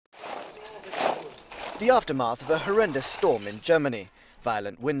The aftermath of a horrendous storm in Germany.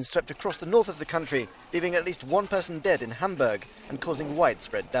 Violent winds swept across the north of the country, leaving at least one person dead in Hamburg and causing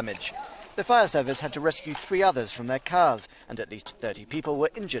widespread damage. The fire service had to rescue 3 others from their cars, and at least 30 people were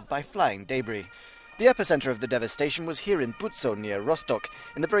injured by flying debris. The epicenter of the devastation was here in Butzow near Rostock,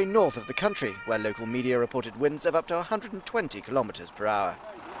 in the very north of the country, where local media reported winds of up to 120 kilometers per hour.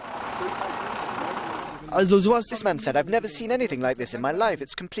 This man said, "I've never seen anything like this in my life.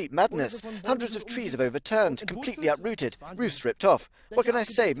 It's complete madness. Hundreds of trees have overturned, completely uprooted, roofs ripped off. What can I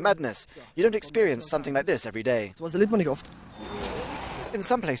say? Madness. You don't experience something like this every day." In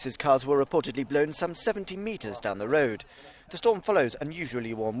some places, cars were reportedly blown some 70 meters down the road. The storm follows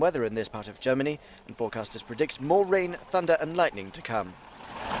unusually warm weather in this part of Germany, and forecasters predict more rain, thunder and lightning to come.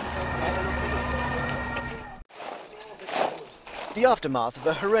 The aftermath of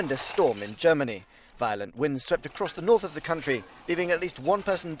a horrendous storm in Germany. Violent winds swept across the north of the country, leaving at least one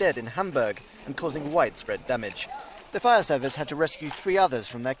person dead in Hamburg and causing widespread damage. The fire service had to rescue 3 others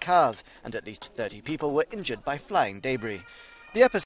from their cars, and at least 30 people were injured by flying debris. The